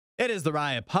It is the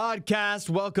Riot Podcast.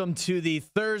 Welcome to the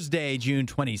Thursday, June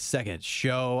 22nd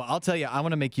show. I'll tell you, I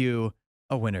want to make you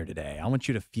a winner today. I want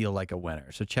you to feel like a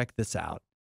winner. So check this out.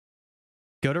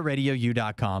 Go to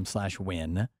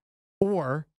RadioU.com/win,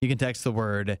 or you can text the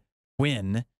word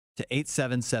win to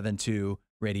 8772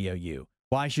 RadioU.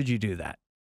 Why should you do that?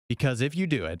 Because if you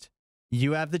do it,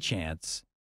 you have the chance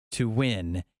to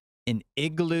win an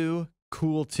Igloo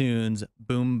Cool Tunes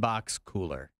boombox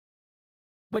cooler.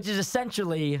 Which is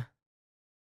essentially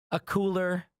a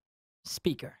cooler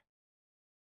speaker.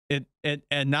 And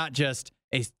not just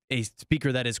a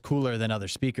speaker that is cooler than other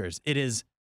speakers. It is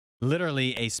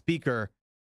literally a speaker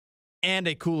and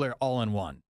a cooler all in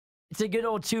one. It's a good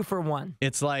old 2-for-1.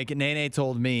 It's like Nene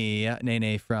told me,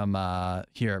 Nene from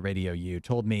here at Radio U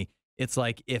told me, it's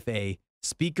like if a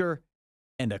speaker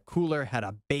and a cooler had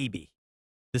a baby.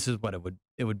 This is what it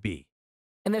would be.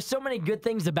 And there's so many good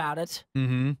things about it.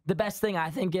 Mm-hmm. The best thing I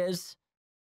think is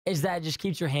that it just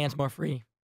keeps your hands more free.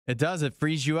 It does. It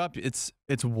frees you up. It's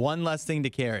one less thing to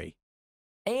carry.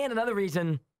 And another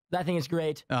reason that I think is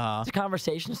great, it's a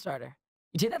conversation starter.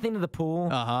 You take that thing to the pool,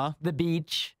 the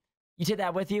beach, you take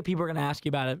that with you, people are going to ask you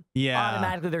about it. Yeah.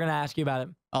 Automatically, they're going to ask you about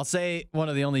it. I'll say one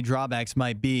of the only drawbacks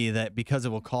might be that because it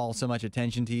will call so much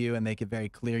attention to you and make it very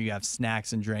clear you have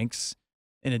snacks and drinks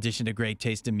in addition to great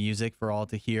taste in music for all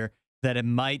to hear, that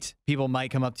people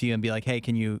might come up to you and be like, "Hey,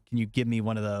 can you give me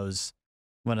one of those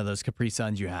Capri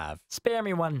Suns you have? Spare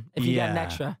me one if you got an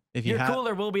extra. If your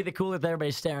cooler will be the cooler that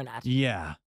everybody's staring at."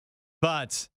 Yeah,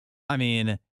 but I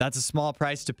mean that's a small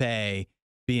price to pay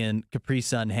being Capri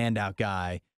Sun handout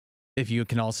guy. If you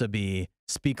can also be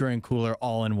speaker and cooler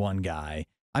all in one guy,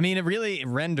 I mean it really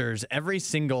renders every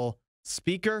single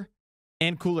speaker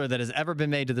and cooler that has ever been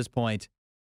made to this point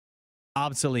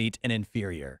obsolete and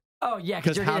inferior. Oh, yeah,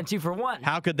 because you're getting 2-for-1.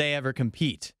 How could they ever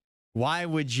compete? Why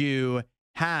would you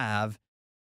have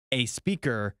a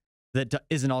speaker that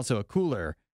isn't also a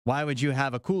cooler? Why would you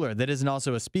have a cooler that isn't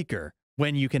also a speaker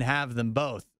when you can have them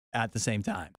both at the same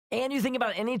time? And you think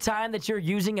about any time that you're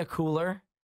using a cooler,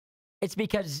 it's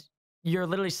because you're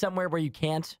literally somewhere where you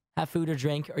can't have food or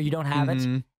drink or you don't have it.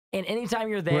 And anytime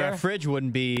you're there... Where a fridge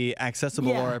wouldn't be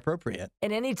accessible or appropriate.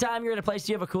 And anytime you're at a place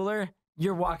you have a cooler,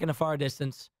 you're walking a far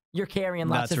distance. You're carrying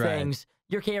lots of things.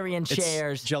 You're carrying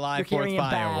chairs. It's July you're 4th carrying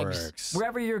fireworks. bags.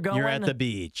 Wherever you're going. You're at the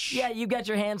beach. Yeah, you got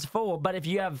your hands full. But if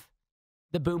you have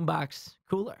the boombox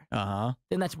cooler,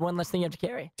 then that's one less thing you have to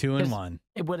carry. 2 in 1.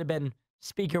 It would have been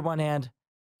speaker one hand,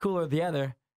 cooler the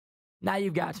other. Now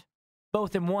you've got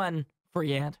both in one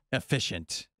free hand.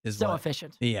 Efficient is so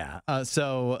efficient. Yeah.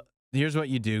 So here's what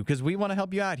you do, because we want to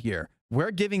help you out here.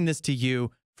 We're giving this to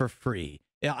you for free.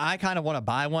 Yeah, I kind of want to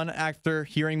buy one after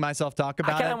hearing myself talk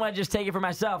about it. I kind of want to just take it for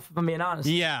myself, if I'm being honest.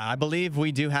 Yeah, I believe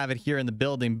we do have it here in the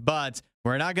building, but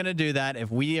we're not going to do that. If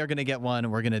we are going to get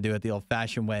one, we're going to do it the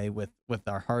old-fashioned way with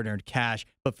our hard-earned cash.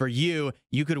 But for you,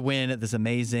 you could win this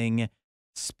amazing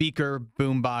speaker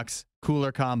boombox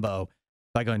cooler combo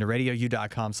by going to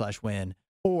RadioU.com/win,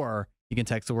 or you can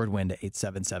text the word win to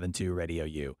 8772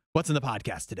 RadioU. What's in the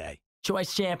podcast today?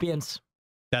 Choice champions.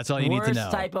 That's all you need to know.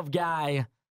 Worst type of guy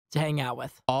to hang out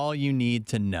with. All you need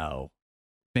to know.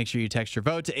 Make sure you text your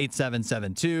vote to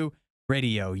 8772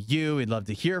 Radio U. We'd love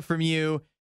to hear from you.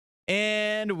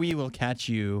 And we will catch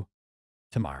you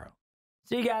tomorrow.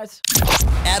 See you guys.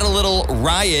 Add a little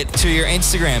Riot to your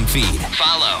Instagram feed.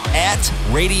 Follow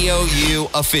 @RadioU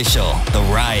Official. The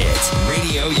Riot.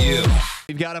 Radio U.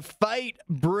 We've got a fight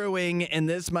brewing, and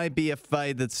this might be a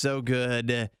fight that's so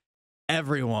good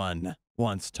everyone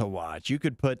wants to watch. You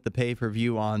could put the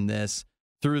pay-per-view on this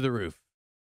through the roof.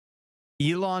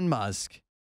 Elon Musk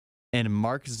and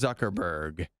Mark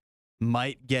Zuckerberg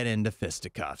might get into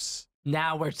fisticuffs.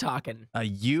 Now we're talking. A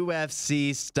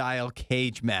UFC-style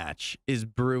cage match is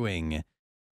brewing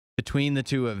between the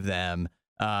two of them.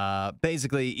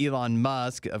 Basically, Elon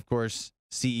Musk, of course,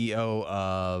 CEO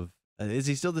of... is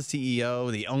he still the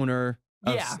CEO, the owner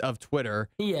of Twitter?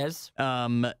 He is.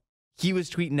 He was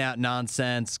tweeting out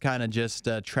nonsense, kind of just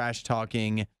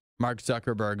trash-talking Mark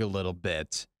Zuckerberg a little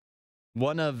bit.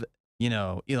 Elon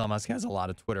Musk has a lot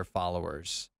of Twitter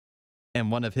followers. And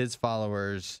one of his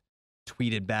followers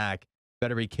tweeted back,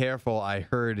 "Better be careful. I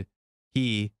heard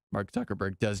Mark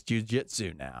Zuckerberg, does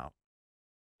jujitsu now."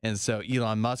 And so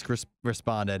Elon Musk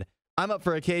responded, "I'm up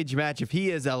for a cage match if he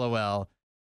is, LOL."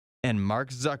 And Mark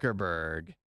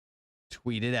Zuckerberg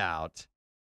tweeted out,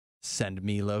 "Send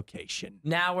me location."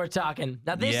 Now we're talking.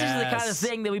 Now this is the kind of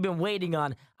thing that we've been waiting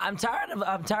on. I'm tired of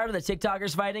the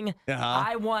TikTokers fighting.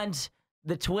 I want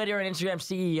the Twitter and Instagram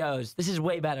CEOs. This is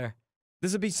way better.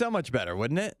 This would be so much better,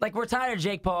 wouldn't it? Like, we're tired of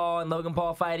Jake Paul and Logan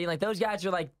Paul fighting. Like, those guys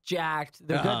are, like, jacked.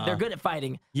 They're good. They're good at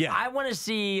fighting. Yeah. I want to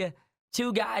see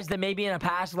two guys that maybe in a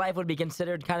past life would be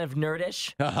considered kind of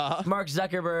nerdish. Mark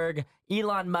Zuckerberg,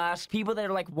 Elon Musk, people that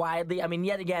are, like, widely, I mean,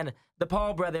 yet again, the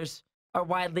Paul brothers are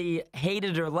widely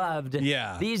hated or loved.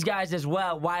 Yeah. These guys as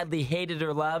well, widely hated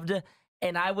or loved.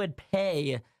 And I would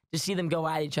pay to see them go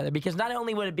at each other, because not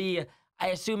only would it be, I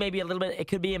assume maybe a little bit, it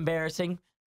could be embarrassing.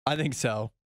 I think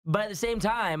so. But at the same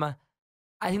time,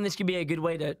 I think this could be a good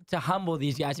way to humble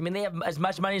these guys. I mean, they have as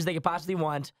much money as they could possibly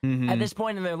want at this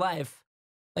point in their life.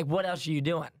 Like, what else are you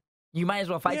doing? You might as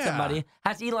well fight somebody.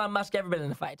 Has Elon Musk ever been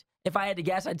in a fight? If I had to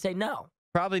guess, I'd say no.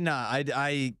 Probably not.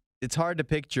 It's hard to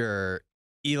picture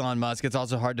Elon Musk. It's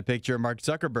also hard to picture Mark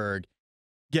Zuckerberg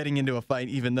getting into a fight,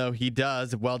 even though he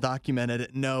does, well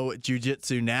documented, know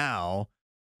jiu-jitsu now.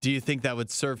 Do you think that would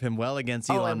serve him well against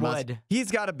Elon Musk? Would.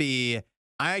 He's got to be,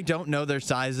 I don't know their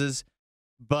sizes,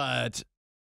 but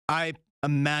I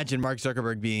imagine Mark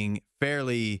Zuckerberg being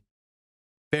fairly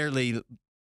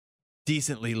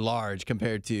decently large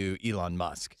compared to Elon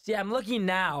Musk. See, I'm looking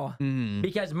now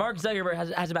because Mark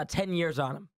Zuckerberg has about 10 years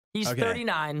on him. He's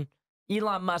 39.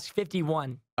 Elon Musk,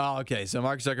 51. Oh, okay. So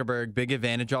Mark Zuckerberg, big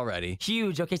advantage already.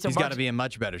 Huge. Okay, so he's got to be in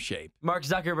much better shape. Mark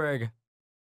Zuckerberg,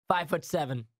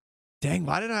 5'7". Dang,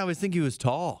 why did I always think he was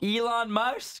tall? Elon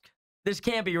Musk? This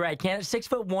can't be right, can it?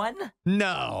 6'1"?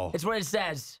 No. It's what it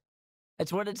says.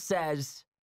 It's what it says.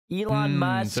 Elon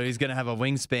Musk. So he's going to have a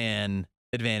wingspan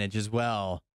advantage as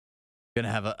well. Going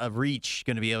to have a reach.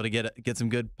 Going to be able to get some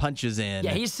good punches in.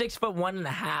 Yeah, he's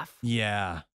 6'1.5".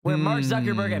 Yeah. Where Mark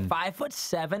Zuckerberg at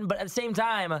 5'7", but at the same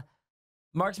time,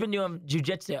 Mark's been doing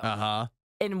jiu-jitsu.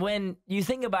 And when you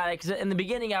think about it, because in the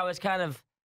beginning I was kind of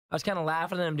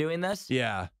laughing at him doing this.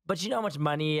 Yeah. But you know how much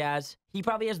money he has? He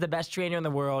probably has the best trainer in the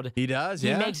world. He does,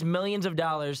 yeah. He makes millions of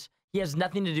dollars. He has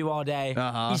nothing to do all day.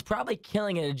 He's probably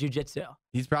killing it at jiu-jitsu.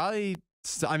 He's probably,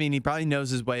 I mean, he probably knows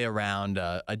his way around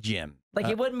a gym. Like,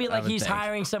 it wouldn't be like he's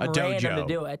hiring some random to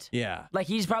do it. Yeah. Like,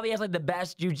 he's probably has, like, the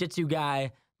best jiu-jitsu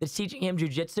guy that's teaching him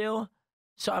jiu-jitsu.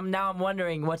 So I'm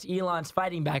wondering, what's Elon's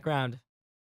fighting background?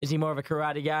 Is he more of a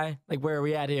karate guy? Like, where are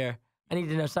we at here? I need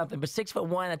to know something. But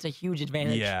 6'1", that's a huge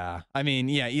advantage. Yeah. I mean,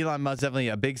 yeah, Elon Musk definitely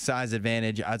a big size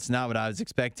advantage. That's not what I was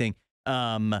expecting.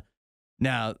 Now,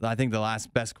 I think the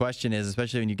last best question is,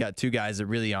 especially when you got two guys that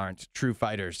really aren't true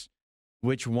fighters,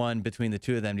 which one between the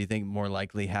two of them do you think more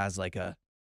likely has like a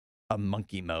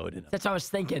monkey mode in them? That's what I was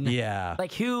thinking. Yeah.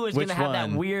 Like, who is going to have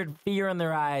that weird fear in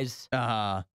their eyes?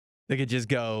 They could just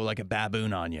go like a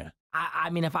baboon on you. I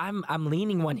mean, if I'm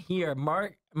leaning one here.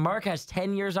 Mark has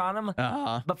 10 years on him,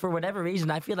 but for whatever reason,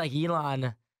 I feel like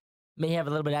Elon may have a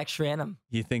little bit extra in him.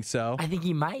 You think so? I think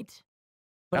he might.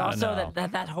 But also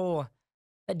that whole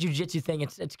jiu-jitsu thing,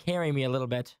 it's carrying me a little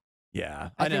bit.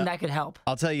 Yeah. I think that could help.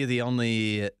 I'll tell you the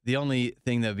only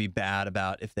thing that would be bad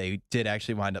about if they did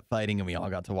actually wind up fighting and we all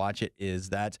got to watch it is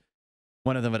that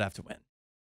one of them would have to win.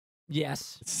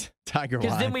 Yes. It's Tiger Woods.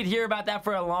 Because then we'd hear about that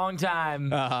for a long time.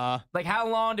 Like, how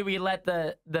long do we let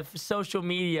the social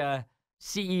media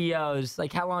CEOs,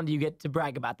 like, how long do you get to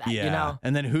brag about that? Yeah. You know?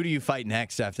 And then who do you fight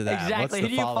next after that? Exactly. Who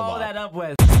do you follow that up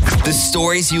with? The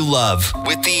stories you love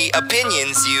with the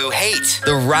opinions you hate.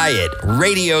 The Riot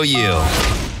Radio U.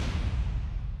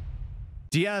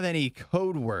 Do you have any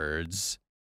code words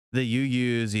that you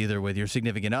use either with your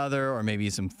significant other or maybe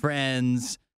some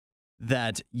friends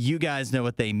that you guys know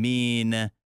what they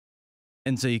mean,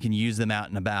 and so you can use them out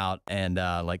and about and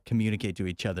like communicate to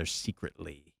each other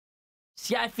secretly?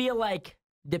 See, I feel like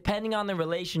depending on the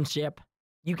relationship,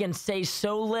 you can say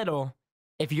so little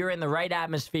if you're in the right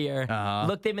atmosphere.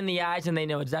 Look them in the eyes and they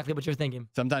know exactly what you're thinking.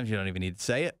 Sometimes you don't even need to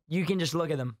say it. You can just look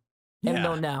at them and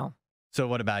they'll know. So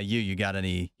what about you? You got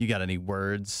any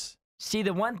words? See,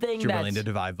 the one thing you're willing to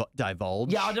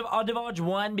divulge? Yeah, I'll divulge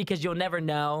one because you'll never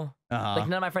know. Like,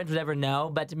 none of my friends would ever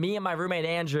know. But me and my roommate,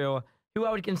 Andrew, who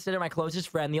I would consider my closest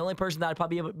friend, the only person that I'd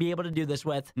probably be able to do this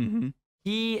with,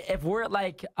 if we're at,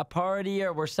 like, a party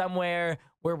or we're somewhere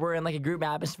where we're in, like, a group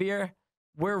atmosphere,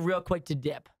 we're real quick to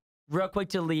dip, real quick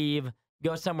to leave,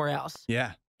 go somewhere else.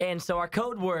 Yeah. And so our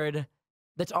code word,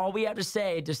 that's all we have to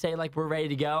say, like, we're ready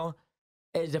to go,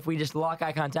 is if we just lock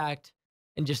eye contact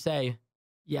and just say,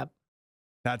 yep.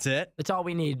 That's it? That's all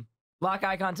we need. Lock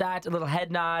eye contact, a little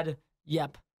head nod,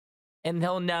 yep. And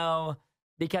he'll know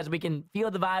because we can feel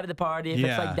the vibe of the party. If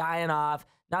it's like dying off,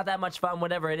 not that much fun,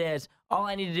 whatever it is, all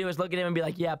I need to do is look at him and be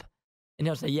like, yep. And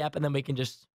he'll say, yep. And then we can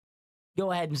just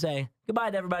go ahead and say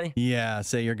goodbye to everybody. Yeah,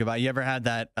 say your goodbye. You ever had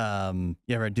that,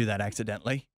 you ever do that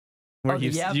accidentally? Where Oh, the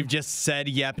yep. you've just said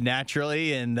yep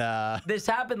naturally, and this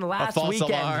happened last false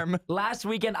weekend. alarm. Last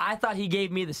weekend, I thought he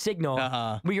gave me the signal.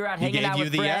 We were out hanging out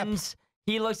with friends. Yep.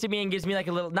 He looks at me and gives me like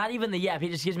a little, not even the yep, he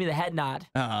just gives me the head nod.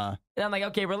 And I'm like,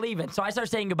 okay, we're leaving. So I start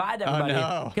saying goodbye to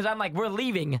everybody. Because I'm like, we're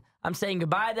leaving. I'm saying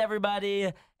goodbye to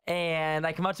everybody. And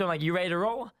I come up to him like, you ready to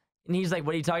roll? And he's like,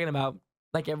 what are you talking about?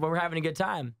 Like, we're having a good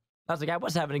time. I was like, I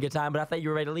was having a good time, but I thought you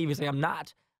were ready to leave. He's like, I'm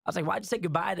not. I was like, why'd you say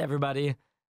goodbye to everybody?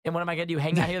 And what am I going to do,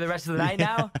 hang out here the rest of the night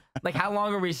now? Like, how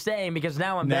long are we staying? Because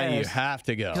now I'm embarrassed. Now you have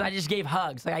to go. Because I just gave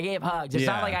hugs. Like, I gave hugs. It's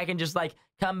not like I can just, like,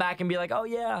 come back and be like, oh,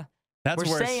 yeah, we're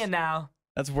staying now.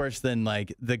 That's worse than,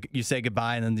 like, you say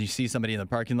goodbye and then you see somebody in the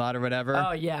parking lot or whatever.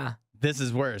 Oh, yeah. This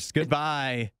is worse.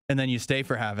 Goodbye, and then you stay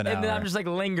for half an hour. And then I'm just, like,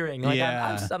 lingering. Like,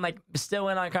 I'm like, still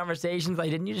in on conversations. Like,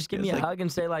 didn't you just give me a hug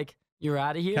and say, like, you're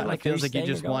out of here? Kind of feels like you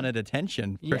just wanted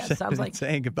attention. Yeah, it sounds like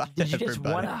saying goodbye. Did you just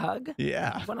want a hug?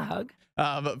 Yeah. You want a hug?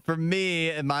 But for me,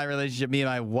 in my relationship, me and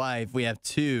my wife, we have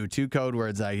two code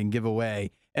words I can give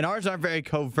away. And ours aren't very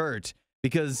covert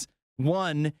because,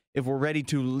 one, if we're ready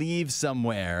to leave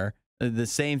somewhere, the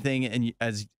same thing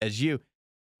as you,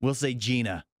 we'll say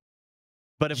Gina.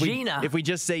 But if we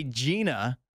just say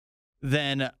Gina,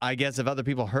 then I guess if other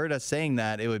people heard us saying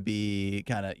that, it would be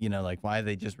kind of, like, why do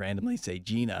they just randomly say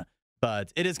Gina?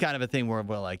 But it is kind of a thing where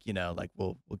we're like, like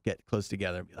we'll get close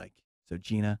together and be like, so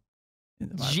Gina.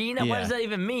 Gina, what does that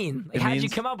even mean? Like, how did you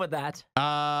come up with that?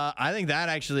 I think that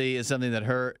actually is something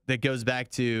that goes back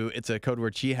to, it's a code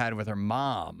word she had with her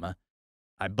mom,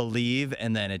 I believe,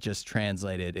 and then it just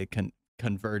translated, it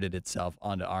converted itself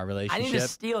onto our relationship. I need to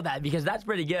steal that because that's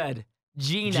pretty good.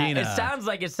 Gina. It sounds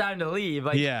like it's time to leave.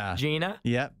 Like, Gina?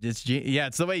 Yep. It's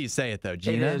the way you say it, though.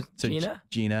 Gina. It is. So Gina?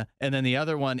 Gina. And then the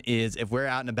other one is if we're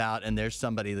out and about and there's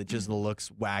somebody that just looks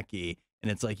wacky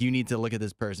and it's like, you need to look at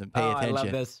this person. Pay attention. I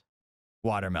love this.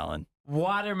 Watermelon.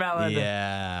 Watermelon.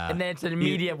 Yeah. And then it's an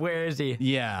immediate, where is he?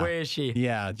 Yeah. Where is she?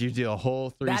 Yeah. You do a whole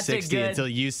 360 until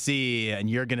you see, and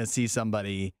you're going to see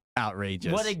somebody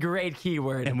outrageous. What a great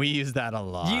keyword. And we use that a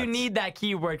lot. You need that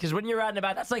keyword because when you're out and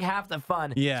about, that's like half the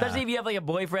fun. Yeah. Especially if you have like a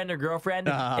boyfriend or girlfriend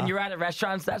and you're out at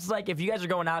restaurants. That's like if you guys are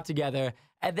going out together.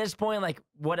 At this point, like,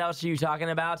 what else are you talking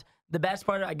about? The best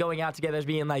part of going out together is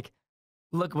being like,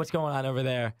 look what's going on over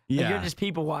there. Yeah. Like, you're just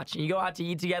people watching. You go out to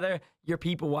eat together, you're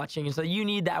people watching. And so you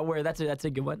need that word. That's a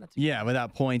good one.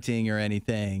 Without pointing or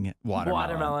anything.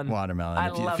 Watermelon. I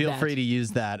love Feel free to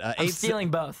use that. I'm stealing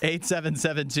both.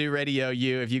 8772 Radio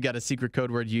U. If you got a secret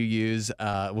code word you use,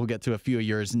 we'll get to a few of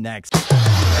yours next.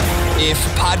 If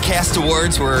podcast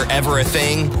awards were ever a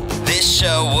thing, this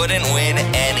show wouldn't win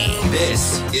any.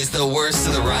 This is the Worst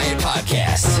of the Riot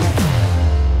podcast.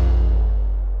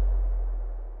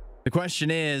 The question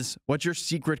is, what's your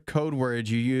secret code word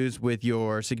you use with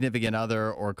your significant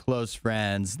other or close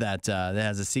friends that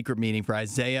has a secret meaning? For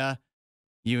Isaiah,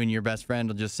 you and your best friend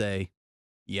will just say,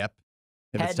 yep,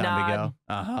 if it's time to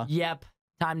go. Yep,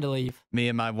 time to leave. Me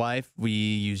and my wife, we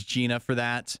use Gina for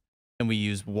that, and we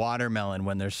use watermelon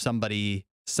when there's somebody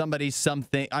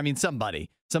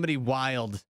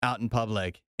wild out in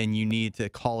public, and you need to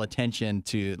call attention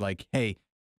to, like, hey,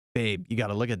 babe, you got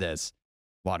to look at this.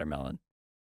 Watermelon.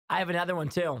 I have another one,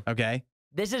 too. Okay.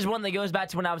 This is one that goes back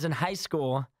to when I was in high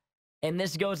school, and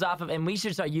this goes off of, and we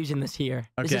should start using this here.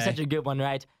 Okay. This is such a good one,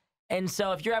 right? And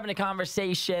so if you're having a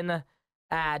conversation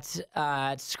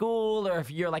at school or if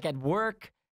you're, like, at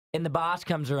work and the boss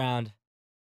comes around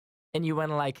and you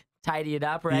want to, like, tidy it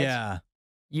up, right? Yeah.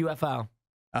 UFO.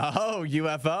 Oh,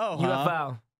 UFO.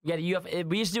 UFO. Yeah, UFO.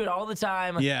 We used to do it all the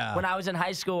time. Yeah. When I was in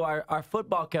high school, our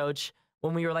football coach,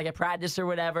 when we were like at practice or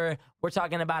whatever, we're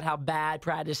talking about how bad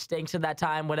practice stinks at that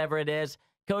time, whatever it is.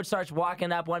 Coach starts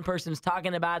walking up. One person's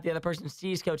talking about it. The other person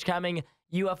sees coach coming.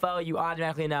 UFO, you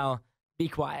automatically know. Be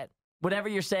quiet. Whatever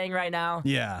you're saying right now.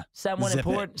 Yeah. Someone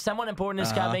important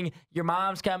is coming. Your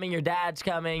mom's coming. Your dad's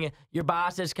coming. Your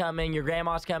boss is coming. Your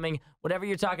grandma's coming. Whatever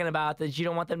you're talking about that you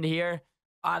don't want them to hear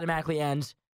automatically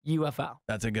ends UFO.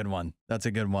 That's a good one.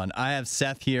 I have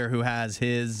Seth here who has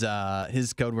his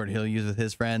code word he'll use with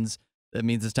his friends. That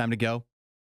means it's time to go.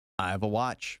 I have a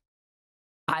watch.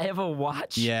 I have a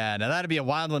watch? Yeah. Now, that'd be a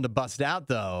wild one to bust out,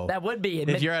 though. That would be.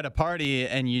 If you're at a party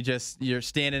and you're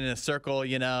standing in a circle,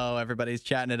 everybody's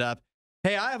chatting it up.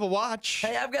 Hey, I have a watch.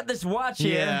 Hey, I've got this watch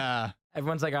here. Yeah.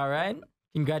 Everyone's like, all right.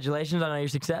 Congratulations on all your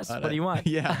success. What do you want?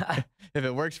 Yeah. If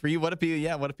it works for you, what if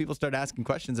people start asking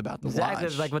questions about the watch? Exactly.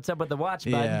 It's like, what's up with the watch,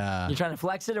 bud? Yeah. You trying to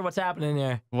flex it or what's happening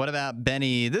here? What about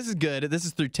Benny? This is good. This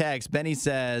is through text. Benny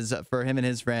says for him and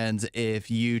his friends,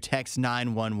 if you text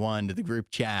 911 to the group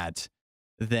chat,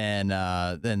 then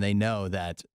they know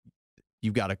that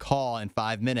you've got a call in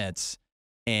 5 minutes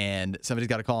and somebody's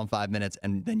got to call in 5 minutes,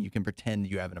 and then you can pretend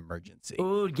you have an emergency.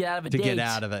 Ooh, get out of a to date. get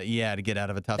out of to get out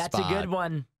of a tough spot. That's a good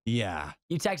one. Yeah.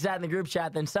 You text that in the group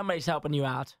chat, then somebody's helping you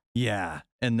out. Yeah.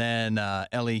 And then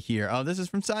Ellie here. Oh, this is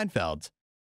from Seinfeld.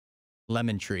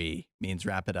 Lemon tree means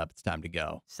wrap it up. It's time to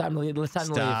go. It's time to leave. It's time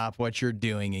to leave. Stop what you're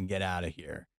doing and get out of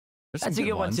here. That's a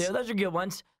good one too. Those are good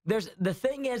ones. The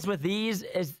thing is with these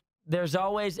is there's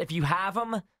always, if you have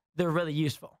them, they're really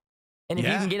useful. And if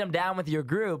you can get them down with your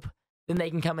group, then they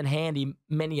can come in handy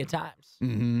many a times.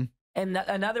 Mm-hmm. And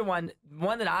another one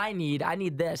that I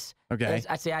need this. Okay.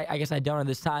 I guess I don't at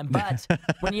this time, but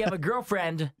when you have a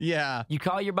girlfriend, you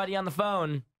call your buddy on the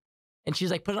phone, and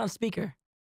she's like, put it on speaker.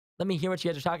 Let me hear what you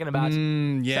guys are talking about.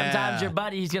 Sometimes your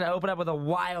buddy, he's going to open up with a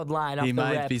wild line off the rip.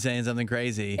 He might be saying something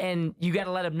crazy. And you got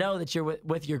to let him know that you're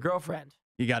with your girlfriend.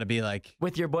 You got to be like.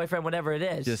 With your boyfriend, whatever it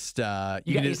is. Just, you got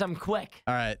to do something quick.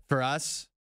 All right. For us,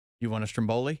 you want a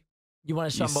Stromboli? You want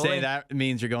a Stromboli? You say that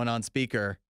means you're going on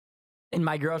speaker. And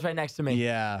my girl's right next to me.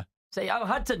 Yeah. Say, oh,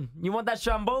 Hudson, you want that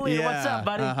Stromboli? Yeah. What's up,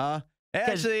 buddy? Uh-huh.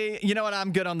 Actually, you know what?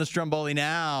 I'm good on the Stromboli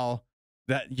now.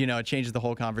 That, it changes the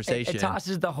whole conversation. It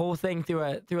tosses the whole thing through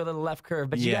a little left curve.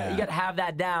 But you got to have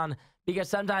that down, because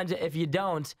sometimes if you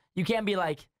don't, you can't be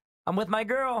like, I'm with my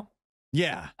girl.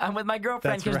 Yeah. I'm with my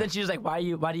girlfriend, because then she's like, why do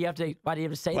you have to say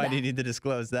that? Why do you need to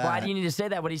disclose that? Why do you need to say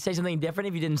that? Would he say something different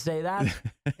if you didn't say that?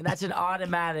 And that's an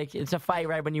automatic. It's a fight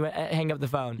right when you hang up the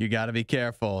phone. You got to be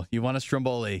careful. You want a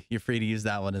Stromboli, you're free to use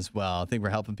that one as well. I think we're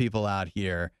helping people out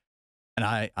here. And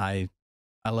I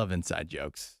love inside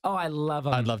jokes. Oh, I love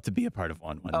them. I'd love to be a part of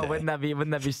one day. Oh, wouldn't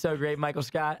that be so great, Michael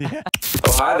Scott? Yeah.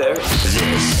 Oh, hi there.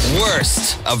 This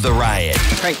worst of the riot.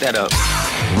 Crank that up.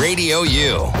 Radio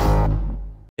U.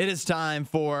 It is time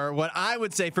for what I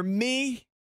would say, for me,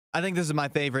 I think this is my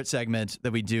favorite segment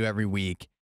that we do every week.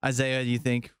 Isaiah, do you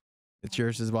think it's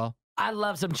yours as well? I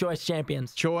love some choice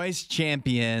champions. Choice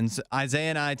champions. Isaiah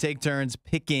and I take turns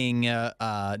picking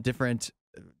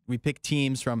we pick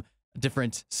teams from a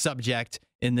different subject.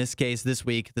 In this case, this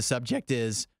week, the subject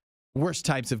is worst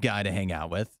types of guy to hang out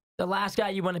with. The last guy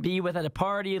you want to be with at a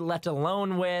party, left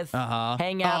alone with,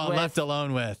 hang out with. Left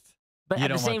alone with. But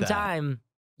at the same time,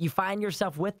 you find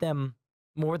yourself with them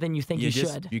more than you think you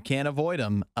should. You can't avoid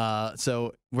them.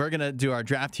 So we're going to do our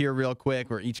draft here real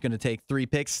quick. We're each going to take 3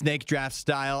 picks, snake draft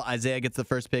style. Isaiah gets the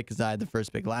first pick because I had the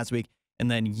first pick last week. And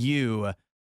then you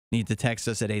need to text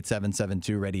us at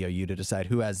 8772 Radio U to decide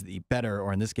who has the better,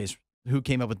 or in this case, who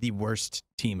came up with the worst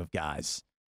team of guys.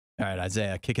 All right,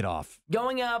 Isaiah, kick it off.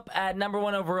 Going up at number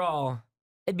 1 overall,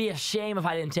 it'd be a shame if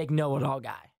I didn't take know-it-all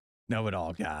guy.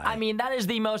 Know-it-all guy. I mean, that is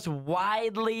the most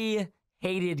widely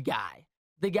hated guy.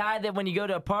 The guy that when you go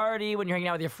to a party, when you're hanging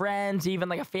out with your friends, even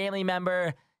like a family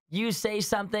member, you say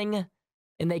something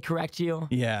and they correct you.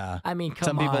 Yeah. I mean,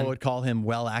 come on. Some people would call him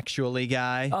well actually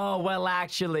guy. Oh, well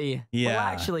actually. Yeah. Well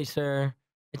actually, sir.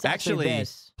 It's actually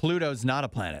this. Pluto's not a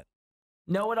planet.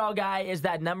 Know-it-all guy is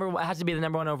that has to be the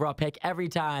number 1 overall pick every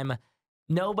time.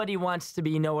 Nobody wants to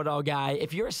be know-it-all guy.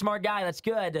 If you're a smart guy, that's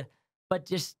good, but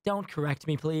just don't correct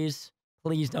me, please.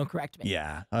 Please don't correct me.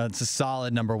 Yeah, it's a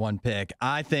solid number 1 pick.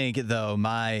 I think, though,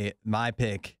 my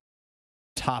pick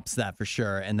tops that for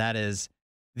sure, and that is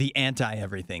the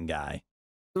anti-everything guy.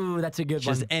 Ooh, that's a good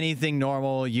one. Just anything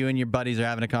normal you and your buddies are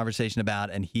having a conversation about,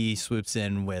 and he swoops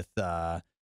in with,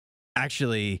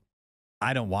 actually,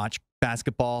 I don't watch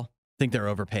basketball. I think they're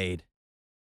overpaid.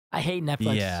 I hate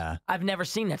Netflix. Yeah. I've never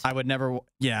seen it. I would never,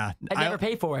 yeah. I'd never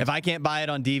pay for it. If I can't buy it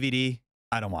on DVD,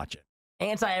 I don't watch it.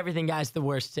 Anti-everything guy's the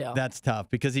worst, too. That's tough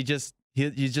because he's just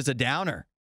a downer.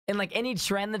 And like any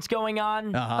trend that's going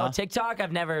on, TikTok, I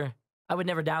would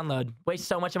never download. Waste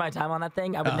so much of my time on that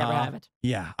thing, I would never have it.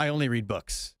 Yeah, I only read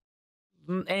books.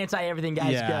 Anti-everything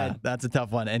guy's good. That's a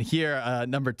tough one. And here,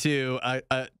 number 2,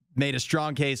 made a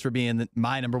strong case for being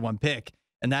my number 1 pick,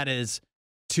 and that is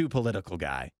too political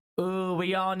guy. Ooh,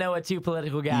 we all know a too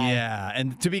political guy. Yeah,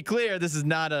 and to be clear, this is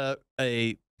not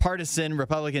a partisan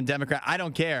Republican, Democrat. I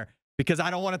don't care. Because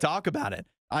I don't want to talk about it.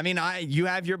 I mean, you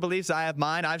have your beliefs, I have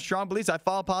mine. I have strong beliefs. I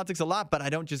follow politics a lot, but I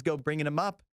don't just go bringing them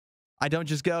up. I don't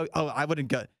just go, I wouldn't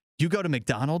go. You go to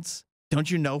McDonald's?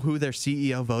 Don't you know who their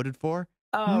CEO voted for?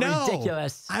 Oh, no,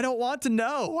 ridiculous. I don't want to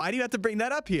know. Why do you have to bring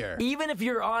that up here? Even if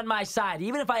you're on my side,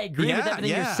 even if I agree with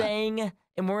everything you're saying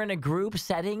and we're in a group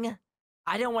setting,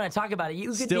 I don't want to talk about it.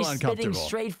 You could be spitting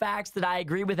straight facts that I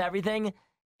agree with everything,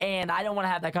 and I don't want to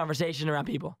have that conversation around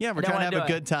people. Yeah, we're trying to have a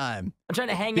good time. I'm trying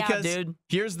to hang out, dude.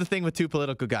 Here's the thing with too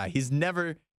political guy.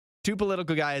 Too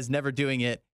political guy is never doing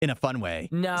it in a fun way.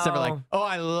 No. It's never like, oh,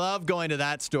 I love going to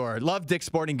that store. Love Dick's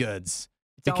Sporting Goods.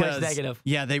 It's always negative.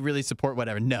 Yeah, they really support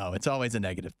whatever. No, it's always a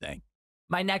negative thing.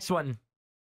 My next one,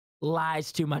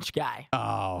 lies too much guy.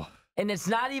 Oh. And it's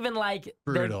not even like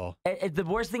Brutal. The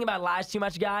worst thing about lies too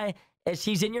much guy is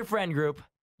he's in your friend group.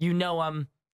 You know him.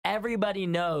 Everybody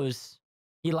knows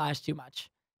he lies too much.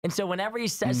 And so whenever he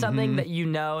says something that you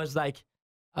know is like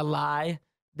a lie,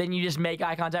 then you just make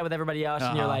eye contact with everybody else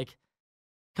and you're like,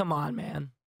 come on, man.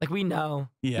 Like, we know.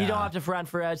 Yeah. You don't have to front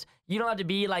for us. You don't have to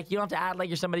be like, you don't have to act like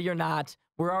you're somebody you're not.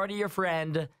 We're already your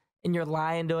friend and you're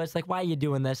lying to us. Like, why are you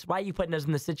doing this? Why are you putting us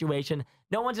in this situation?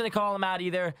 No one's going to call him out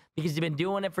either because you've been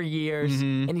doing it for years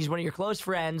and he's one of your close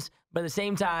friends. But at the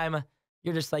same time,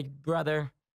 you're just like,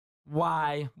 brother,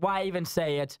 why? Why even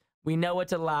say it? We know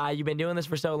it's a lie. You've been doing this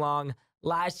for so long.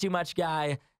 Lies too much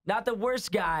guy. Not the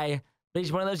worst guy, but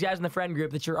he's one of those guys in the friend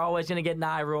group that you're always going to get an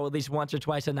eye roll at least once or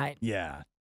twice a night. Yeah.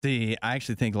 I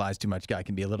actually think lies too much guy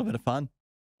can be a little bit of fun.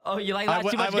 Oh, you like lies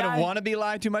too much guy? I wouldn't want to be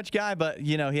lie too much guy, but,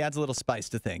 he adds a little spice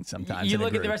to things sometimes. You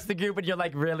look at the rest of the group and you're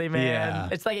like, really, man? Yeah.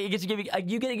 It's like you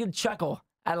get a good chuckle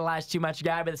out of lies too much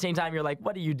guy, but at the same time, you're like,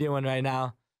 what are you doing right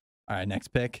now? All right, next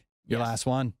pick. Your last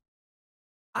one.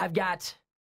 I've got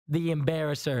the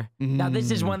embarrasser. Now,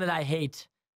 this is one that I hate.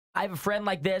 I have a friend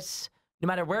like this. No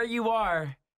matter where you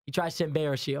are, he tries to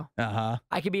embarrass you.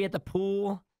 I could be at the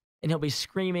pool, and he'll be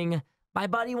screaming, my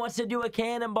buddy wants to do a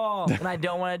cannonball, and I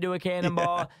don't want to do a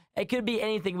cannonball. It could be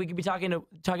anything. We could be talking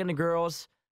to girls,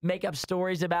 make up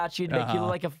stories about you to make you look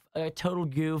like a total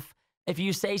goof. If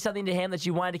you say something to him that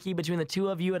you wanted to keep between the two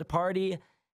of you at a party,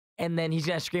 and then he's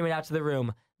going to scream it out to the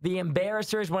room. The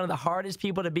embarrasser is one of the hardest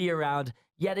people to be around.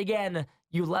 Yet again,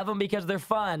 you love them because they're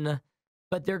fun,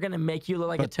 but they're going to make you look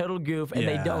like a total goof, and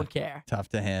they don't care. Tough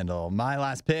to handle. My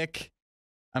last pick,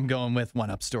 I'm going with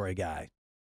one-up story guy.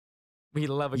 We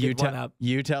love a good one-up.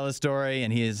 You tell a story,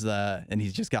 and he's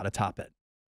just got to top it.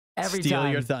 Steal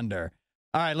your thunder.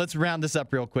 All right, let's round this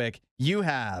up real quick. You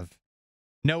have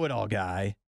know-it-all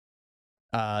guy,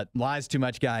 lies too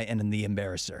much guy, and then the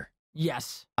embarrasser.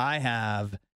 Yes. I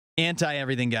have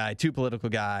anti-everything guy, too political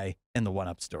guy, and the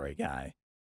one-up story guy.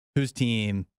 Whose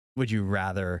team would you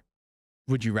rather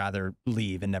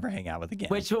leave and never hang out with again?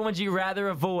 Which one would you rather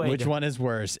avoid? Which one is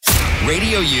worse?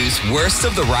 Radio U's Worst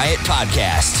of the Riot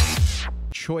podcast.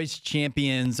 Choice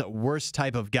champions, worst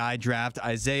type of guy draft.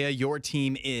 Isaiah, your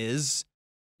team is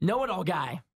know-it-all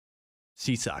guy.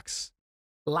 She sucks.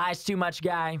 Lies too much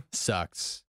guy.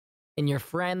 Sucks. And your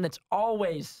friend that's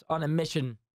always on a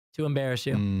mission to embarrass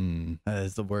you. That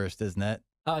is the worst, isn't it?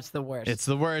 Oh, it's the worst. It's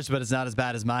the worst, but it's not as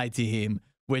bad as my team,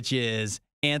 which is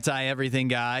anti-everything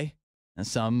guy. And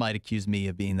some might accuse me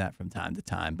of being that from time to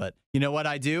time. But you know what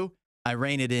I do? I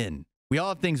rein it in. We all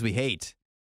have things we hate,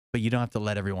 but you don't have to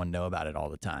let everyone know about it all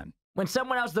the time. When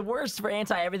someone else, the worst for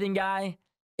anti-everything guy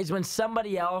is when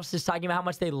somebody else is talking about how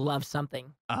much they love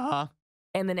something. And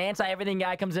then anti-everything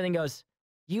guy comes in and goes,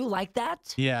 you like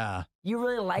that? Yeah. You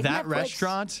really like that Netflix?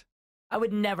 Restaurant? I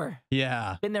would never.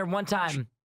 Yeah. Been there one time.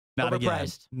 Not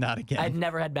Overpriced. Again. Not again. I'd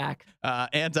never head back.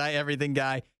 Anti-everything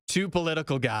guy, too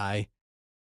political guy.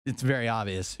 It's very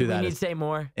obvious who that is. We need to say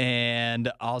more.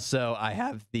 And also, I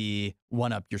have the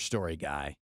one-up your story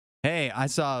guy. Hey, I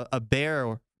saw a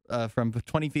bear from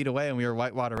 20 feet away and we were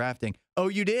whitewater rafting. Oh,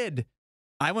 you did?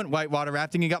 I went whitewater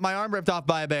rafting and got my arm ripped off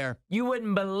by a bear. You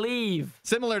wouldn't believe.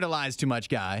 Similar to lies too much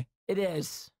guy. It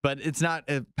is. But it's not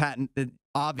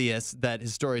obvious that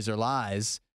his stories are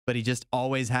lies, but he just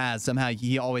always has, somehow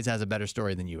he always has a better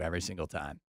story than you every single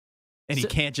time. And he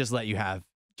can't just let you have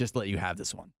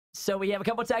this one. So we have a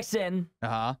couple texts in.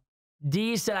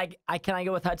 D said, I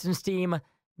go with Hudson's team.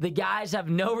 The guys have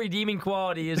no redeeming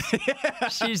qualities.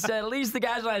 She said, at least the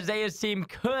guys on Isaiah's team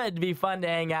could be fun to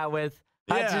hang out with.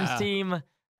 Hudson's team,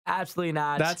 absolutely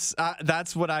not.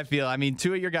 That's what I feel. I mean,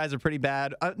 two of your guys are pretty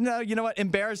bad. No, you know what?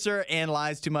 Embarrasser and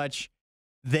lies too much,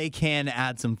 they can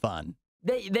add some fun.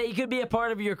 They could be a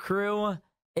part of your crew,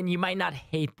 and you might not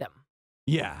hate them.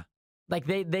 Yeah. Like,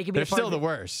 they could be They're a part still of the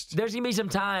worst. There's going to be some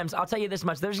times, I'll tell you this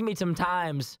much, there's going to be some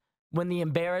times when the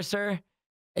embarrasser,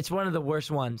 it's one of the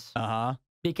worst ones.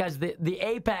 Because the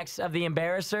apex of the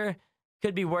embarrasser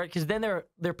could be worse, because then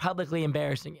they're publicly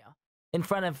embarrassing you in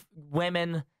front of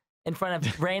women, in front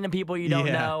of random people you don't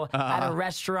know, at a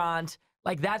restaurant.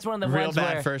 Like, that's one of the ones where...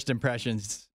 Real bad first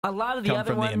impressions a lot of the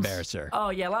other ones, the embarrasser. Oh,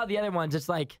 yeah, a lot of the other ones, it's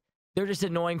like, they're just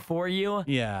annoying for you.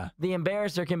 Yeah. The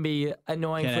embarrasser can be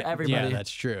annoying for everybody. Yeah,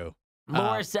 that's true.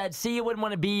 Laura said, see, you wouldn't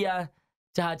want to be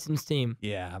to Hudson's team.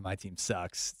 Yeah, my team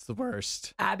sucks. It's the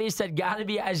worst. Abby said, gotta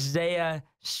be Isaiah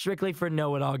strictly for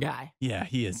know-it-all guy. Yeah,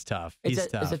 he is tough. He's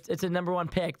tough. It's a number one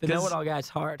pick. The know-it-all guy's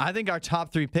hard. I think our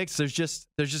top three picks, there's just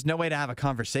no way to have a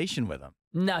conversation with him.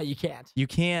 No, you can't.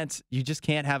 You just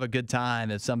can't have a good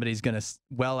time if somebody's going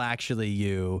to, actually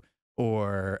you,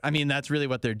 or, I mean, that's really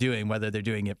what they're doing, whether they're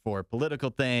doing it for political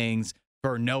things,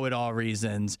 for know-it-all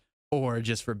reasons, or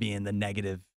just for being the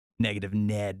negative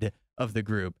Ned of the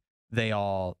group. They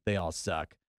all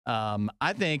suck.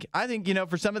 I think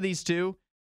for some of these two,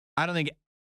 I don't think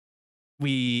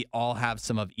we all have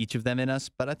some of each of them in us,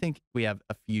 but I think we have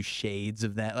a few shades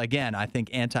of that. Again, I think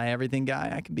anti-everything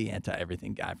guy. I can be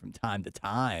anti-everything guy from time to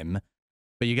time,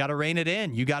 but you got to rein it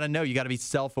in. You got to know. You got to be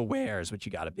self-aware is what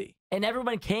you got to be. And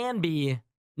everyone can be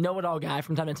know-it-all guy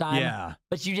from time to time. Yeah,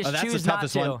 but you just that's choose the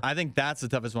toughest not to. one. I think that's the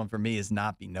toughest one for me is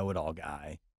not be know-it-all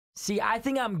guy. See, I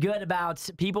think I'm good about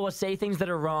people will say things that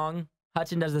are wrong.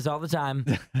 Hudson does this all the time.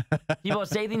 People will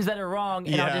say things that are wrong,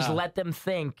 and I'll just let them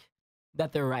think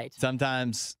that they're right.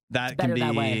 Sometimes that can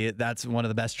be, that's one of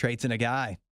the best traits in a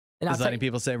guy. Is letting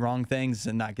people say wrong things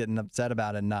and not getting upset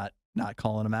about it and not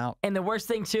calling them out. And the worst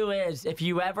thing, too, is if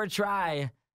you ever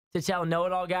try to tell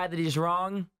know-it-all guy that he's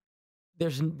wrong,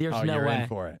 there's no you're way. In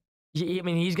for it. I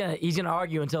mean, he's gonna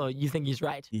argue until you think he's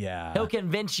right. Yeah. He'll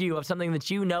convince you of something that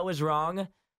you know is wrong.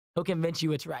 He'll convince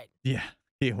you it's right. Yeah,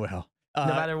 he will. No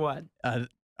matter what.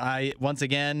 I, once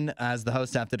again, as the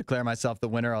host, have to declare myself the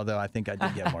winner, although I think I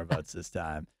did get more votes this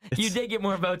time. You did get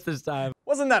more votes this time.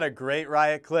 Wasn't that a great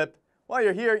Riot clip? While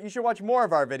you're here, you should watch more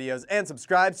of our videos and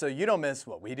subscribe so you don't miss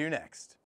what we do next.